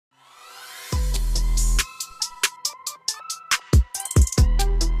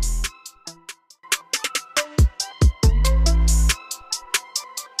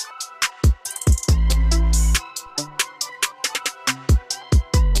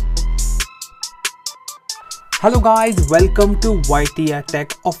Hello guys, welcome to YT take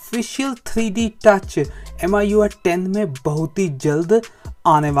official 3D touch MIUI 10 में बहुत ही जल्द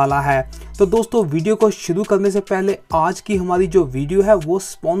आने वाला है। तो दोस्तों, वीडियो को शुरू करने से पहले आज की हमारी जो वीडियो है वो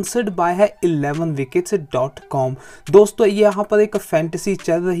स्पॉन्सर्ड बाय है 11wickets.com। दोस्तों, यहाँ पर एक फैंटेसी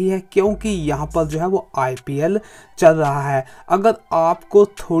चल रही है क्योंकि यहाँ पर जो है वो IPL चल रहा है। अगर आपको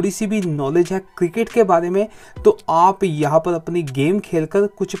थोड़ी सी भी नॉलेज है क्रिकेट के बारे में तो आप यहाँ पर अपनी गेम खेलकर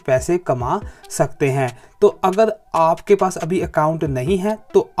कुछ पैसे कमा सकते हैं। तो अगर आपके पास अभी अकाउंट नहीं है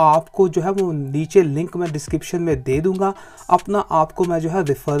तो आपको जो है वो नीचे लिंक मैं डिस्क्रिप्शन में दे दूंगा। अपना आपको मैं जो है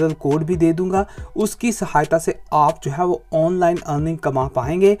रेफरल कोड भी दे दूंगा, उसकी सहायता से आप जो है वो ऑनलाइन अर्निंग कमा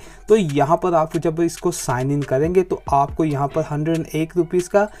पाएंगे। तो यहाँ पर आप जब इसको साइन इन करेंगे तो आपको यहाँ पर 101 रुपीज़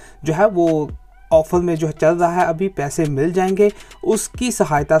का जो है वो ऑफर में जो चल रहा है अभी पैसे मिल जाएंगे। उसकी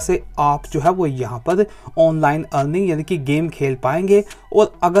सहायता से आप जो है वो यहाँ पर ऑनलाइन अर्निंग यानी कि गेम खेल पाएंगे।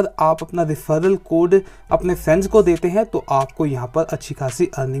 और अगर आप अपना रेफरल कोड अपने फ्रेंड्स को देते हैं तो आपको यहाँ पर अच्छी खासी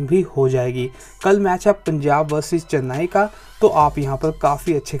अर्निंग भी हो जाएगी। कल मैच है पंजाब वर्सेस चेन्नई का, तो आप यहाँ पर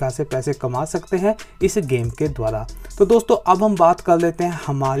काफ़ी अच्छे खासे पैसे कमा सकते हैं इस गेम के द्वारा। तो दोस्तों, अब हम बात कर लेते हैं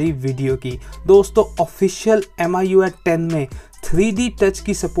हमारी वीडियो की। दोस्तों, ऑफिशियल MIUI 10 में 3D टच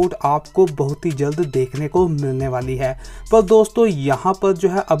की सपोर्ट आपको बहुत ही जल्द देखने को मिलने वाली है। पर दोस्तों, यहाँ पर जो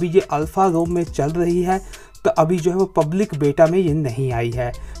है अभी ये अल्फ़ा रोम में चल रही है, तो अभी जो है वो पब्लिक बेटा में ये नहीं आई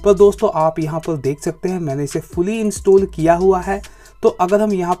है। पर दोस्तों, आप यहाँ पर देख सकते हैं मैंने इसे फुली इंस्टॉल किया हुआ है। तो अगर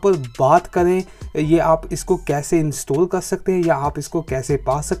हम यहाँ पर बात करें ये आप इसको कैसे इंस्टॉल कर सकते हैं या आप इसको कैसे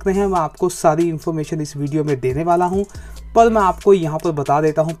पा सकते हैं, मैं आपको सारी इन्फॉर्मेशन इस वीडियो में देने वाला हूँ। पर मैं आपको यहाँ पर बता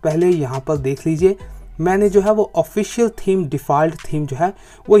देता हूँ, पहले यहाँ पर देख लीजिए मैंने जो है वो ऑफिशियल थीम डिफ़ॉल्ट थीम जो है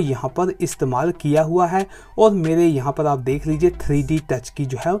वो यहाँ पर इस्तेमाल किया हुआ है। और मेरे यहाँ पर आप देख लीजिए 3D टच की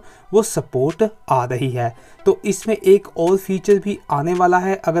जो है वो सपोर्ट आ रही है। तो इसमें एक और फीचर भी आने वाला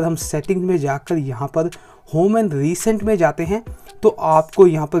है। अगर हम सेटिंग में जाकर यहाँ पर होम एंड रीसेंट में जाते हैं तो आपको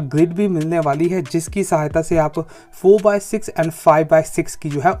यहाँ पर ग्रिड भी मिलने वाली है, जिसकी सहायता से आप 4x6 एंड 5x6 की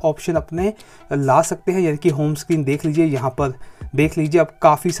जो है ऑप्शन अपने ला सकते हैं। यानी कि होम स्क्रीन देख लीजिए, यहाँ पर देख लीजिए अब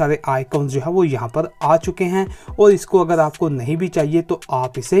काफ़ी सारे आइकॉन्स जो है वो यहाँ पर आ चुके हैं। और इसको अगर आपको नहीं भी चाहिए तो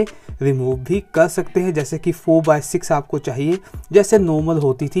आप इसे रिमूव भी कर सकते हैं। जैसे कि 4x6 आपको चाहिए, जैसे नॉर्मल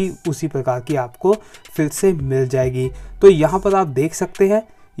होती थी उसी प्रकार की आपको फिर से मिल जाएगी। तो यहाँ पर आप देख सकते हैं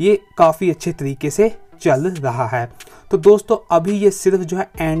ये काफ़ी अच्छे तरीके से चल रहा है। तो दोस्तों, अभी ये सिर्फ जो है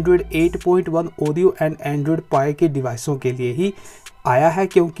Android 8.1 Oreo and Android Pie के डिवाइसों के लिए ही आया है,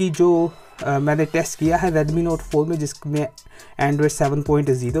 क्योंकि जो मैंने टेस्ट किया है Redmi Note 4 में जिसमें Android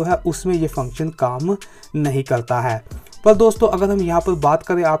 7.0 है उसमें ये फंक्शन काम नहीं करता है। पर दोस्तों, अगर हम यहाँ पर बात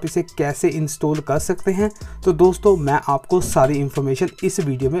करें आप इसे कैसे इंस्टॉल कर सकते हैं, तो दोस्तों मैं आपको सारी इन्फॉर्मेशन इस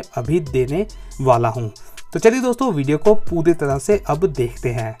वीडियो में अभी देने वाला हूँ। तो चलिए दोस्तों, वीडियो को पूरी तरह से अब देखते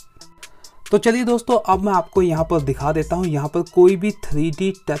हैं। तो चलिए दोस्तों, अब मैं आपको यहाँ पर दिखा देता हूँ। यहाँ पर कोई भी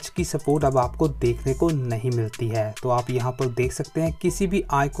 3D टच की सपोर्ट अब आपको देखने को नहीं मिलती है। तो आप यहाँ पर देख सकते हैं किसी भी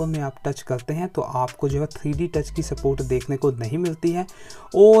आइकॉन में आप टच करते हैं तो आपको जो है 3D टच की सपोर्ट देखने को नहीं मिलती है।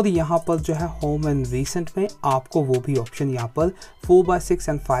 और यहाँ पर जो है होम एंड रीसेंट में आपको वो भी ऑप्शन यहाँ पर 4x6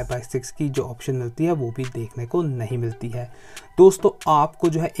 एंड 5x6 की जो ऑप्शन मिलती है वो भी देखने को नहीं मिलती है। दोस्तों, आपको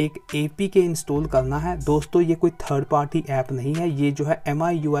जो है एक APK इंस्टॉल करना है। दोस्तों, ये कोई थर्ड पार्टी ऐप नहीं है, ये जो है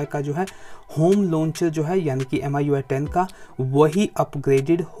MIUI का जो है होम लॉन्चर जो है यानी कि MIUI 10 का वही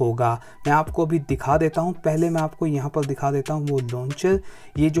अपग्रेडेड होगा। मैं आपको अभी दिखा देता हूँ, पहले मैं आपको यहाँ पर दिखा देता हूँ वो लॉन्चर।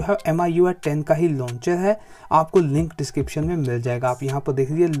 ये जो है MIUI 10 का ही लॉन्चर है, आपको लिंक डिस्क्रिप्शन में मिल जाएगा। आप यहाँ पर देख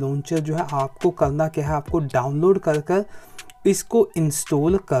लीजिए लॉन्चर जो है आपको करना क्या है, आपको डाउनलोड कर इसको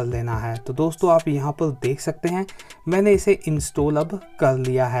इंस्टॉल कर लेना है। तो दोस्तों, आप यहाँ पर देख सकते हैं मैंने इसे इंस्टॉल अब कर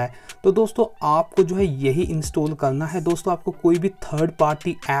लिया है। तो दोस्तों, आपको जो है यही इंस्टॉल करना है। दोस्तों, आपको कोई भी थर्ड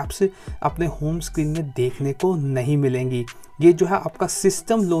पार्टी ऐप्स अपने होम स्क्रीन में देखने को नहीं मिलेंगी। ये जो है आपका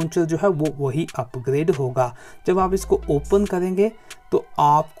सिस्टम लॉन्चर जो है वो वही अपग्रेड होगा। जब आप इसको ओपन करेंगे तो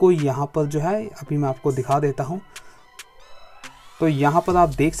आपको यहाँ पर जो है अभी मैं आपको दिखा देता हूँ। तो यहाँ पर आप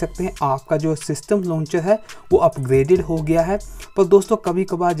देख सकते हैं आपका जो सिस्टम लॉन्चर है वो अपग्रेडेड हो गया है। पर दोस्तों, कभी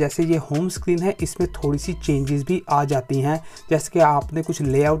कभार जैसे ये होम स्क्रीन है इसमें थोड़ी सी चेंजेस भी आ जाती हैं। जैसे कि आपने कुछ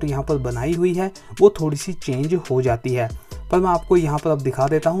लेआउट यहाँ पर बनाई हुई है वो थोड़ी सी चेंज हो जाती है। पर मैं आपको यहाँ पर अब दिखा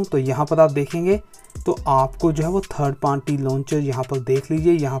देता हूँ। तो यहाँ पर आप देखेंगे तो आपको जो है वो थर्ड पार्टी लॉन्चर यहाँ पर देख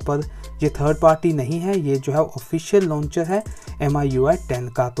लीजिए। यहाँ पर ये थर्ड पार्टी नहीं है, ये जो है ऑफिशियल लॉन्चर है MIUI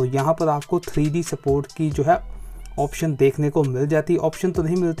 10 का। तो यहाँ पर आपको 3D सपोर्ट की जो है ऑप्शन देखने को मिल जाती है। ऑप्शन तो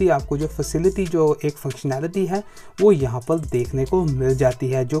नहीं मिलती, आपको जो फैसिलिटी जो एक फंक्शनैलिटी है वो यहाँ पर देखने को मिल जाती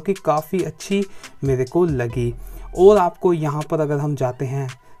है, जो कि काफ़ी अच्छी मेरे को लगी। और आपको यहाँ पर अगर हम जाते हैं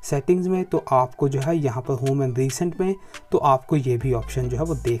सेटिंग्स में तो आपको जो है यहाँ पर होम एंड रीसेंट में तो आपको ये भी ऑप्शन जो है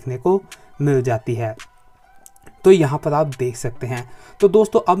वो देखने को मिल जाती है। तो यहाँ पर आप देख सकते हैं। तो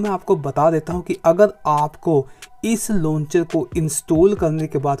दोस्तों अब मैं आपको बता देता हूँ कि अगर आपको इस लॉन्चर को इंस्टॉल करने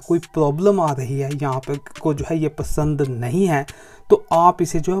के बाद कोई प्रॉब्लम आ रही है, यहाँ पर को जो है ये पसंद नहीं है, तो आप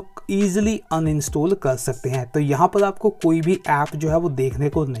इसे जो है ईजिली अनइंस्टॉल कर सकते हैं। तो यहाँ पर आपको कोई भी ऐप जो है वो देखने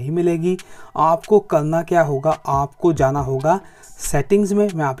को नहीं मिलेगी। आपको करना क्या होगा, आपको जाना होगा सेटिंग्स में।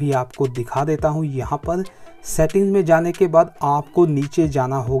 मैं अभी आपको दिखा देता हूँ। यहाँ पर सेटिंग्स में जाने के बाद आपको नीचे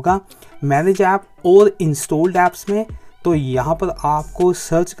जाना होगा मैनेज ऐप और इंस्टॉल्ड ऐप्स में। तो यहाँ पर आपको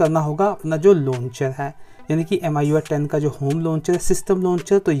सर्च करना होगा अपना जो लॉन्चर है, यानी कि MIUI 10 का जो होम लॉन्चर है, सिस्टम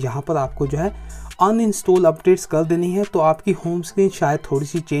लॉन्चर। तो यहाँ पर आपको जो है अनइंस्टॉल अपडेट्स कर देनी है। तो आपकी होम स्क्रीन शायद थोड़ी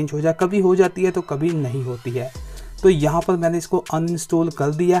सी चेंज हो जाए, कभी हो जाती है तो कभी नहीं होती है। तो यहाँ पर मैंने इसको अनइंस्टॉल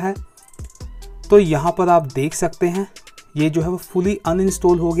कर दिया है। तो यहाँ पर आप देख सकते हैं ये जो है वो फुली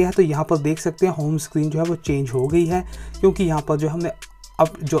अनइंस्टॉल हो गया है। तो यहाँ पर देख सकते हैं होम स्क्रीन जो है वो चेंज हो गई है, क्योंकि यहाँ पर जो हमने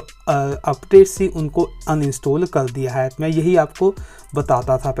अब जो अपडेट्स थी उनको अनइंस्टॉल कर दिया है। मैं यही आपको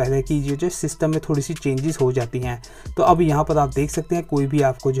बताता था पहले कि ये जो सिस्टम में थोड़ी सी चेंजेस हो जाती हैं। तो अब यहाँ पर आप देख सकते हैं कोई भी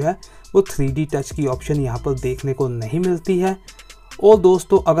आपको जो है वो 3D टच की ऑप्शन यहाँ पर देखने को नहीं मिलती है। और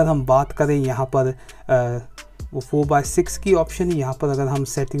दोस्तों अगर हम बात करें यहाँ पर वो 4x6 की ऑप्शन, यहाँ पर अगर हम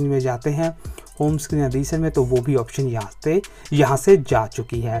सेटिंग में जाते हैं होम स्क्रीन एडिशन में, तो वो भी ऑप्शन यहाँ से जा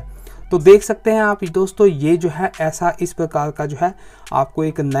चुकी है। तो देख सकते हैं आप दोस्तों, ये जो है ऐसा इस प्रकार का जो है आपको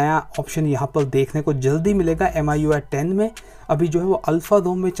एक नया ऑप्शन यहाँ पर देखने को जल्दी मिलेगा MIUI 10 में। अभी जो है वो अल्फ़ा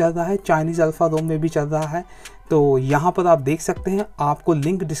रोम में चल रहा है, चाइनीज़ अल्फ़ा रोम में भी चल रहा है। तो यहाँ पर आप देख सकते हैं, आपको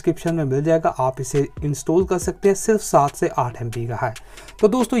लिंक डिस्क्रिप्शन में मिल जाएगा, आप इसे इंस्टॉल कर सकते हैं। सिर्फ 7 से 8 MB का है। तो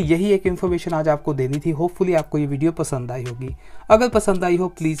दोस्तों यही एक इन्फॉर्मेशन आज आपको देनी थी। होपफुली आपको ये वीडियो पसंद आई होगी। अगर पसंद आई हो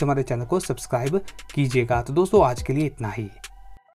प्लीज़ हमारे चैनल को सब्सक्राइब कीजिएगा। तो दोस्तों आज के लिए इतना ही।